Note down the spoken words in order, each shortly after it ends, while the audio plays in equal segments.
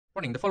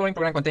Warning, the following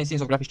program contains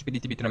scenes of graphic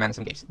stupidity between a man and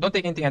some games. Don't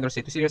take anything I don't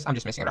say too serious, I'm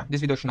just messing around.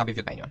 This video should not be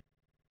viewed by anyone.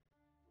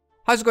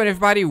 How's it going,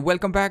 everybody?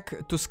 Welcome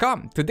back to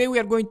Scum. Today we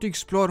are going to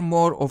explore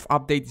more of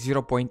update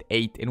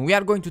 0.8 and we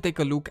are going to take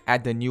a look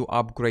at the new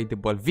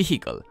upgradable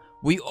vehicle.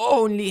 We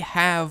only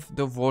have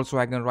the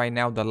Volkswagen right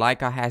now. The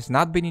Leica has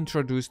not been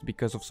introduced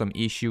because of some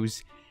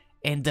issues,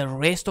 and the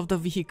rest of the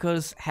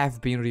vehicles have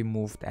been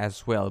removed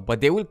as well,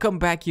 but they will come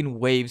back in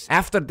waves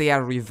after they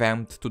are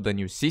revamped to the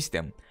new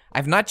system.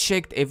 I've not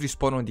checked every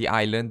spawn on the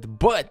island,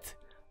 but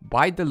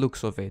by the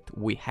looks of it,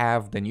 we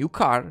have the new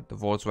car, the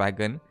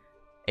Volkswagen,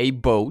 a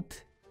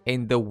boat,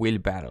 and the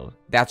wheelbarrow.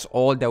 That's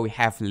all that we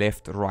have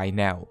left right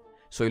now.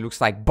 So it looks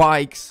like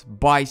bikes,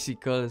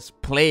 bicycles,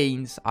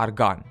 planes are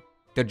gone.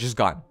 They're just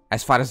gone,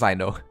 as far as I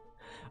know,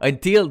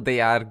 until they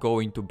are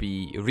going to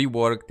be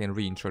reworked and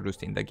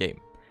reintroduced in the game.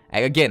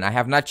 Again, I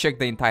have not checked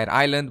the entire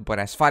island, but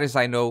as far as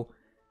I know,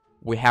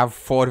 we have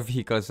 4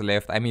 vehicles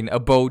left. I mean, a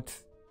boat,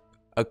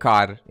 a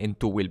car, and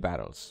 2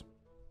 wheelbarrows.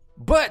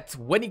 But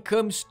when it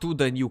comes to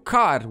the new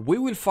car, we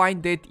will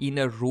find it in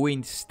a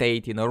ruined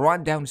state, in a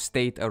rundown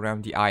state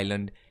around the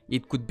island.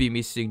 It could be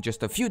missing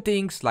just a few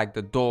things like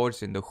the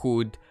doors and the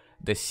hood,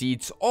 the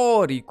seats,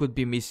 or it could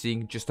be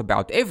missing just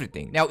about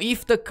everything. Now,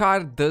 if the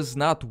car does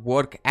not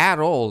work at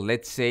all,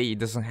 let's say it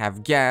doesn't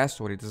have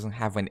gas or it doesn't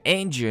have an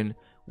engine,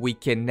 we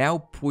can now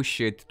push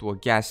it to a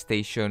gas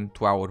station,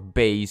 to our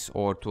base,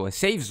 or to a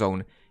safe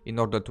zone in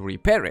order to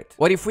repair it.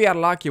 Or if we are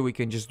lucky, we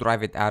can just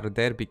drive it out of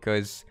there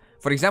because,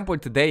 for example,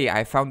 today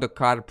I found the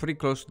car pretty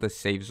close to the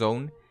safe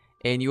zone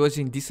and it was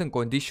in decent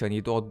condition.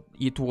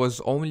 It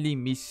was only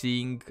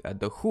missing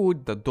the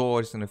hood, the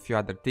doors, and a few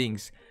other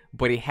things,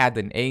 but it had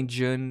an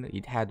engine,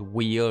 it had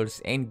wheels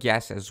and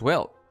gas as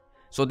well.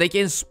 So they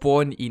can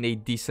spawn in a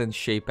decent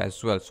shape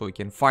as well, so we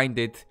can find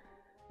it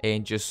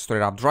and just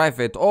straight up drive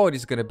it, or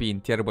it's gonna be in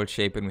terrible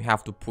shape and we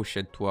have to push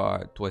it to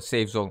a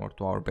safe zone or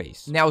to our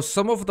base. Now,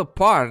 some of the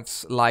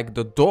parts, like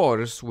the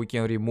doors, we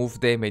can remove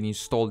them and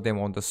install them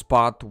on the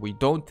spot. We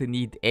don't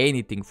need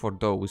anything for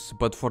those,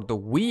 but for the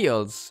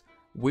wheels,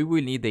 we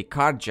will need a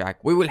car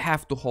jack. We will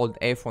have to hold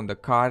F on the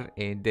car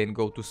and then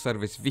go to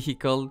service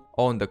vehicle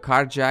on the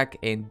car jack,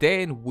 and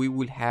then we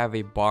will have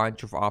a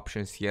bunch of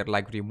options here,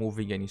 like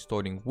removing and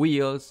installing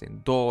wheels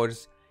and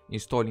doors,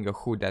 installing a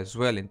hood as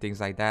well, and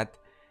things like that.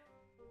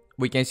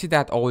 We can see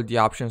that all the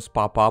options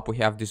pop up. We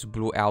have this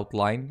blue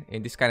outline,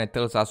 and this kind of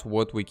tells us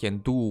what we can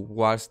do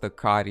whilst the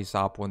car is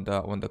up on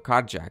the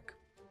car jack.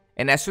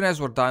 And as soon as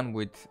we're done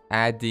with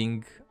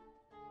adding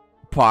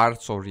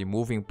parts or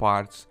removing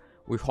parts,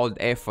 we hold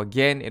F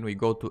again and we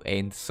go to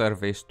end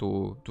service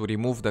to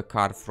remove the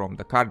car from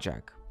the car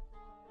jack.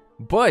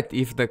 But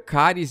if the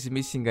car is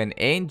missing an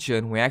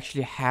engine, we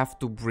actually have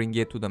to bring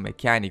it to the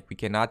mechanic. We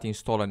cannot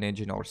install an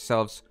engine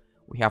ourselves.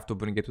 We have to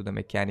bring it to the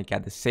mechanic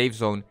at the safe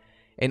zone.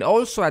 And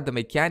also at the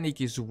mechanic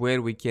is where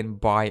we can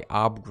buy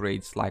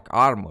upgrades like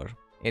armor.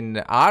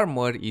 And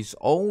armor is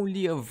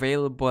only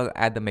available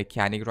at the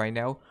mechanic right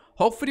now.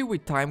 Hopefully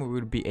with time we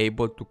will be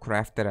able to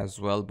craft it as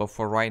well, but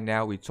for right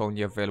now it's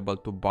only available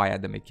to buy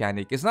at the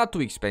mechanic. It's not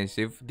too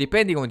expensive.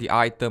 Depending on the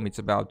item, it's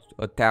about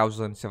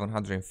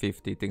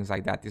 1,750, things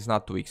like that. It's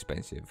not too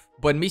expensive.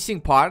 But missing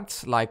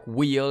parts like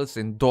wheels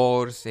and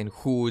doors and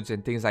hoods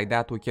and things like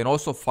that, we can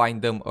also find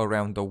them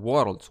around the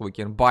world. So we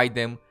can buy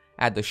them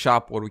at the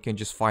shop, or we can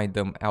just find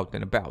them out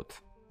and about.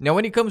 Now,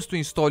 when it comes to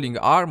installing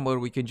armor,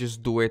 we can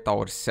just do it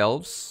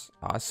ourselves.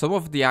 Some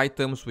of the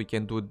items we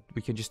can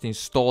just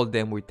install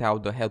them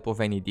without the help of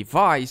any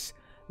device,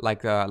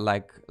 like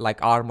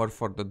armor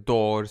for the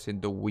doors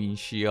and the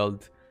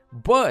windshield.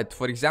 But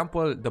for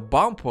example, the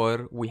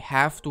bumper, we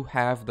have to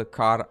have the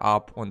car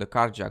up on the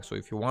car jack. So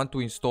if you want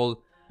to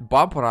install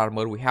bumper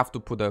armor, we have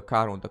to put the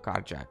car on the car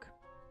jack.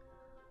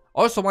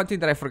 Also, one thing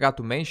that I forgot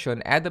to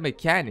mention, at the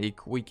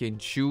mechanic, we can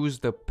choose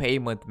the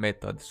payment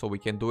method. So we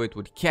can do it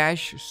with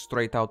cash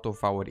straight out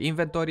of our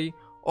inventory,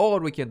 or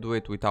we can do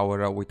it with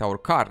our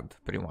card,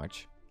 pretty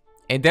much.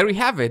 And there we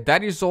have it.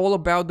 That is all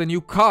about the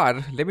new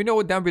car. Let me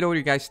know down below what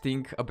you guys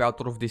think about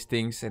all of these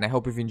things, and I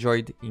hope you've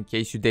enjoyed. In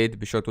case you did,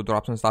 be sure to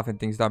drop some stuff and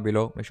things down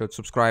below. Make sure to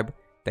subscribe.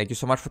 Thank you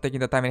so much for taking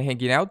the time and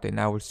hanging out, and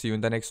I will see you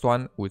in the next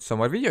one with some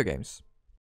more video games.